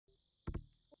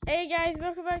Hey guys,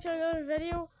 welcome back to another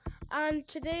video, and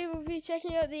today we'll be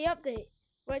checking out the update,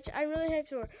 which I'm really hyped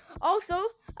for. Also,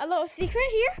 a little secret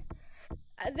here,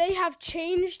 they have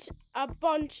changed a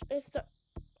bunch of stuff.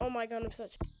 Oh my god, I'm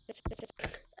such.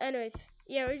 Anyways,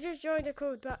 yeah, we just joined the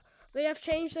code, but they have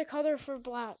changed the color for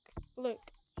black. Look,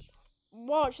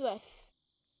 watch this.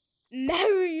 Now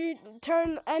you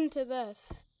turn into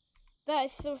this. That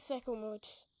is so sicko mode.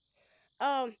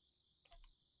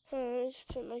 Let's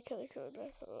put my color code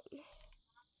back on.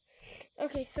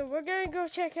 Okay, so we're gonna go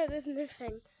check out this new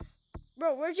thing.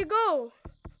 Bro, where'd you go?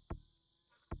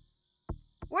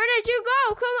 Where did you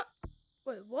go? Come on.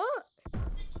 Wait, what?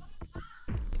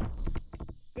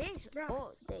 This,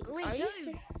 bro. Wait, are you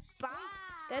serious?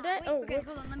 Did I? Wait, oh, okay,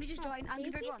 hold on. Let me just join. I'm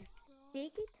gonna join.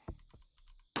 Take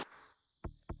it.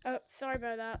 Oh, sorry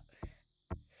about that.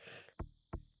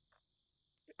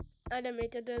 I didn't mean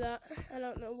to do that. I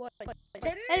don't know what.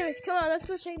 Anyways, come on, let's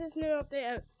go check this new update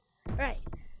out. Right.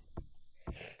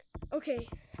 Okay,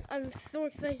 I'm so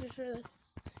excited for this.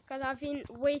 Because I've been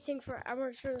waiting for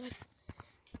hours for this.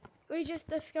 We just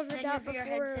discovered that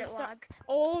before we start.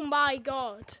 Oh my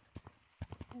god.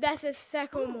 This is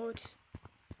sicko mode.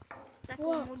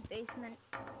 Sicko mode basement.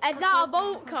 Is that a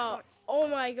bolt cut? Oh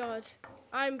my god.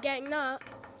 I'm getting that.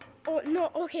 Oh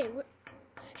no, okay.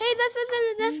 Hey, this is in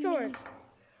the Discord.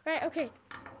 Right, okay.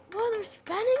 Whoa, they're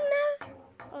spinning now?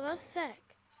 Oh, that's sick.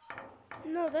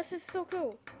 No, this is so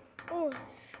cool. Oh,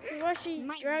 squishy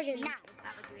dragon.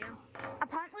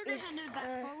 Apparently there's a new bit.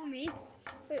 Follow me.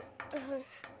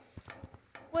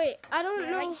 Wait, I don't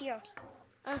know. Right here.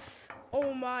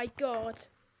 Oh my god.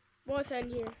 What's in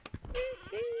here?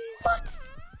 What?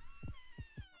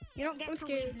 You don't get to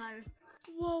leave now.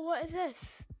 Whoa, what is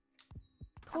this?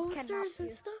 Posters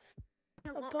and stuff?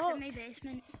 A box. In my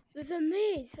basement. There's a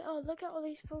maze. Oh, look at all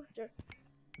these posters.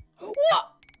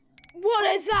 What? What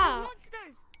is that?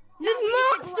 Monsters. There's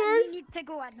monsters. We need to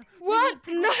go in. What?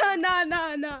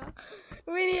 No.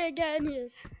 We need to get in here.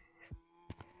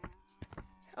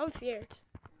 I'm scared.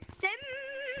 Sim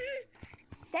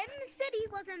City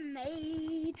wasn't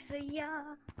made for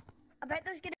ya. I bet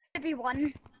there's gonna be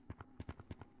one.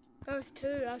 There's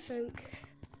two, I think.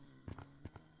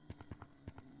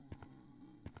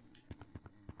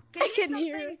 I can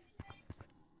hear it.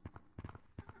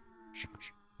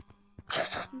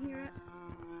 Can hear it.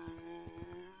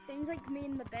 Sounds like me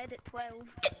in the bed at 12.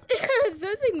 It sounds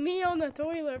like me on the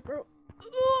toilet, bro.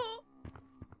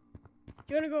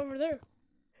 You wanna go over there?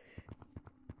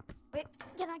 Wait,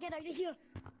 can I get out of here?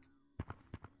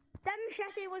 Sim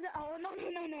City was it? Oh, no.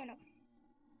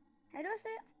 How do I say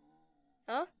it?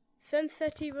 Huh? Sim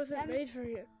City wasn't made for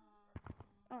you.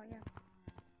 Oh, yeah.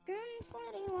 Sim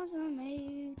City wasn't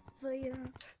made for you.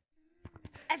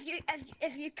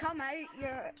 If you come out,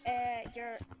 you're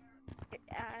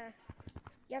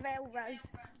well res.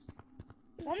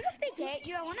 I wonder if they get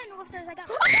you. I want to know if there's like a.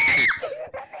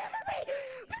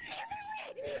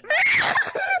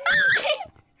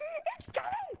 It's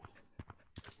coming!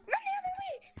 Run the other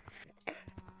way!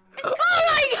 Oh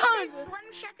my god! Slim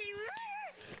Shitty.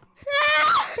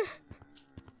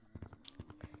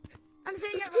 I'm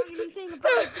saying it wrong. I'm saying it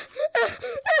wrong.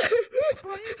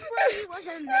 Slim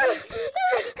wasn't made.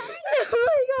 Oh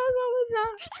my god, what was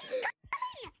that?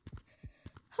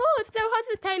 Oh, it still has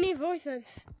the tiny voices.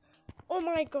 Oh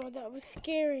my god, that was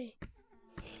scary.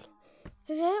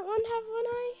 Does that one have one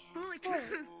eye? Holy crap.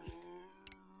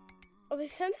 Oh, they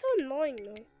sound so annoying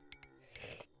though.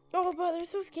 Oh, but they're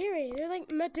so scary. They're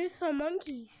like Medusa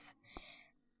monkeys.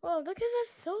 Oh, look at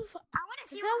this sofa. I want to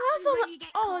see what happens when you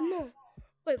get caught. Oh no.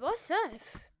 Wait, what's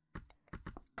this?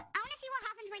 I want to see what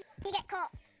happens when you get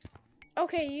caught.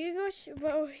 Okay, you go.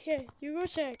 Well, here, you go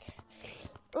check.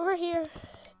 Over here.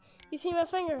 You see my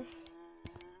finger?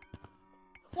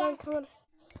 There's one coming.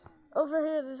 Over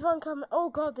here, there's one coming. Oh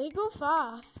god, they go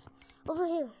fast. Over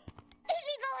here.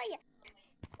 Easy boy.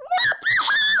 What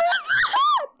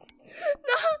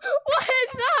the hell is that? No, what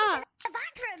is that? The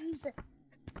bathrooms.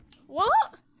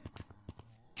 What?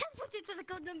 Teleported to the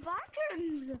golden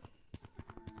bathrooms.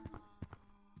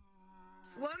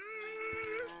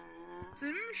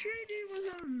 Sim Shady was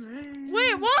a man.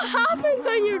 Wait, what happens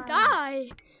when you die?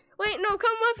 Wait, no,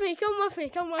 come with me.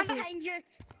 I'm behind you.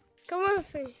 Come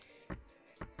with me.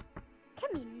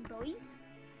 Come in, boys.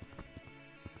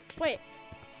 Wait.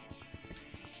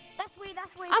 This way.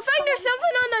 I think there's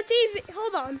something on the TV.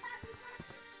 Hold on.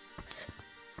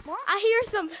 What? I hear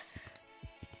something.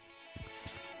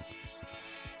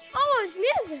 Oh, it's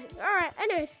music. Alright,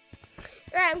 anyways.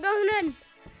 Alright, I'm going in.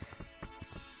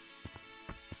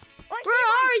 Oh, where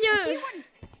are you?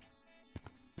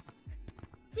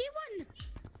 See one.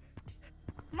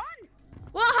 Come on.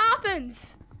 What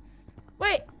happens?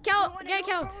 Get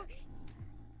killed.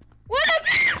 What is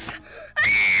this?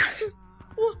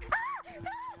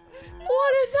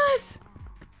 What is this?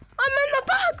 I'm in the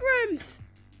back rooms.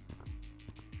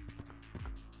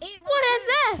 What is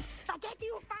this?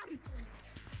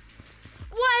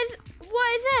 What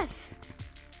is this?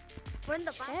 We're in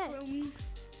the back Chest. rooms.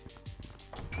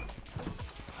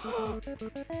 This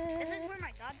is where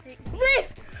my dad takes me.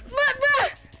 Please!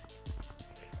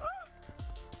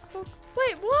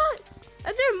 Wait, what?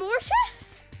 Is there more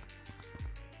chests?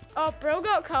 Oh, bro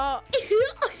got caught.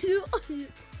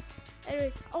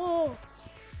 Anyways, oh.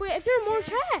 Wait, is there more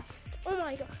chests? Oh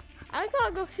my god. I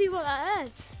gotta go see what that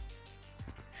is.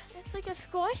 It's like a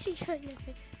squishy thing, I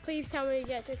think. Please tell me you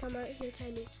get to come out here,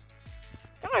 Tiny.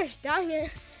 Gosh, dang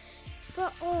it.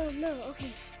 But, oh no,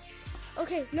 okay.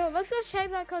 Okay, no, let's go check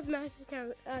that cosmetic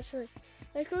out, actually.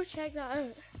 Let's go check that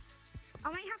out. I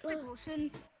might have to go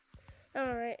soon.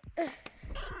 Alright.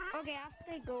 Okay, I have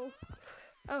to go.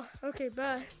 Oh, okay,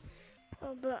 bye.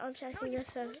 Oh, but I'm checking this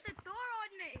out. Close the door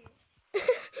on me.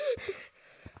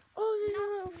 Oh, there's No, a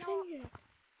little no. thing here.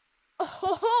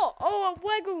 Oh, it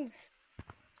wiggles.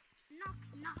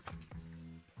 Knock.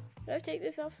 Did I take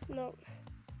this off? No.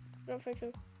 I don't think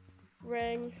so.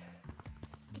 Ring.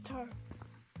 Guitar.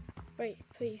 Wait,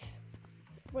 please.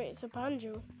 Wait, it's a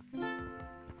banjo.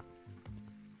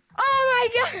 Oh my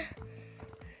god!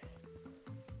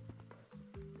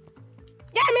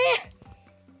 Get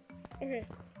me! Okay.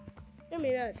 Give me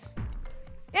this.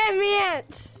 Give me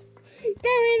it! Give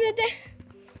me the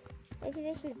I think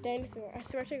this is dinosaur. I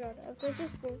swear to god. If this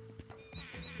just goes.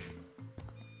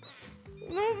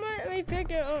 Don't let me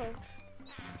pick it up.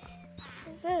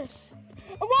 What's this?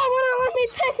 Why won't it let me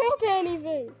pick up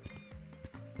anything?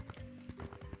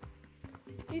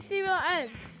 You see what that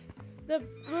is? The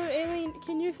blue alien.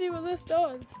 Can you see what this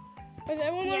does? Because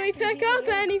it won't let me pick up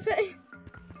anything.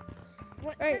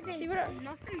 What Right, does it- see what I-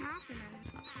 Nothing happening.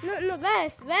 No,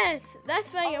 this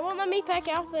thing. It won't let me pick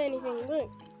up anything. Look.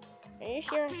 Are you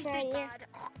sure it's right here? Bad.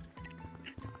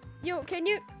 Yo, can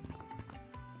you?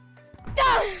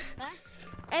 Huh?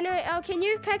 Anyway, can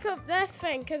you pick up this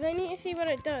thing? Because I need to see what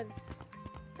it does.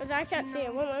 Because I can't see it.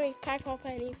 It won't let me pick up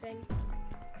anything.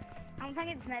 I don't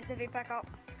think it's meant to be pick up.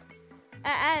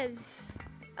 It is.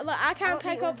 Look, I can't Oh, the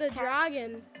pick up old the cat.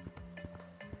 dragon.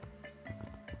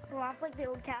 Well, I'm like the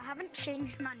old cat. I haven't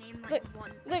changed my name like Look,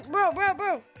 once. Look,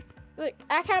 bro. Look,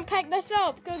 I can't pick this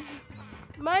up because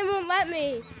mine won't let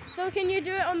me. So can you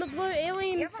do it on the blue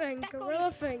alien You have a thing, stick on gorilla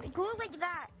it. thing? Go like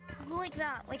that. Go like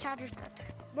that. Like I just did.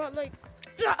 But like,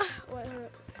 wait, hold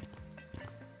up.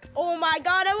 Oh my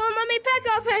god, it won't let me pick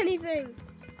up anything.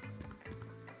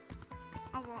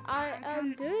 Oh, well, I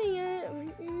am doing it.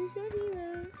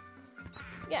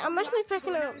 Yeah, I'm actually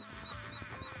picking it up.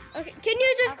 Okay, can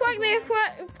you just quickly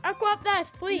equip this,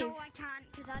 please? No, I can't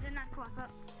because I didn't equip it.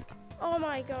 Oh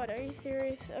my god, are you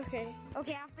serious? Okay,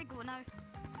 Okay, I have to go now.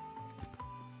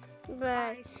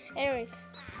 bye. Anyways.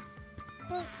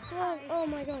 Oh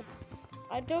my god.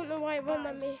 I don't know why it won't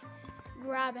let me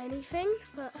grab anything,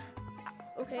 but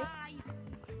okay.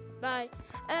 Bye.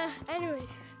 Bye.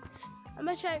 Anyways. I'm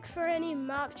gonna check for any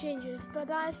map changes, but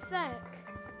that is sick.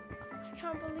 I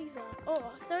can't believe that.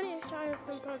 Oh, Sony is trying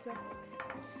some cosmetics.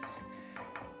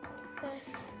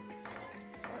 Let's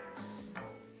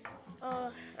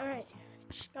alright.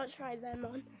 I'll try them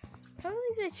on. Can't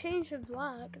believe they changed to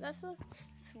black. That's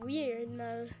weird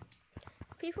now.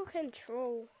 People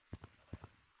control.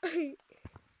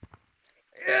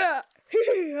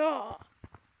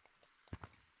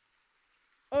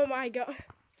 Oh my god.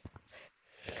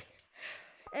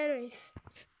 Anyways.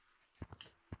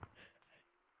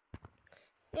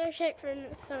 Yeah, check for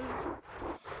some.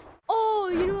 Oh,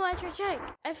 you know what I should check?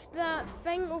 If that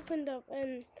thing opened up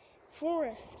in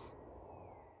forest.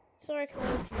 Sorry,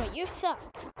 Close, but you suck.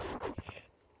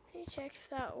 Let me check if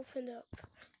that opened up.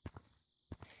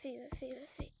 Let's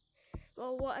see.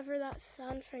 Well, whatever that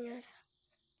sand thing is.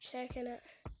 Checking it.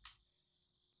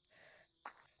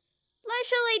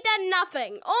 Literally did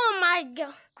nothing. Oh my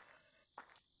god.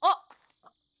 Oh.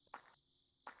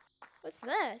 What's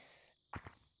this?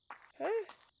 Huh?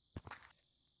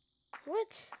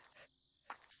 What?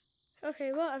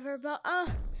 Okay, whatever, but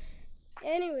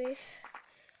anyways,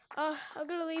 I'm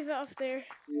gonna leave it up there.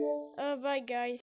 Bye guys.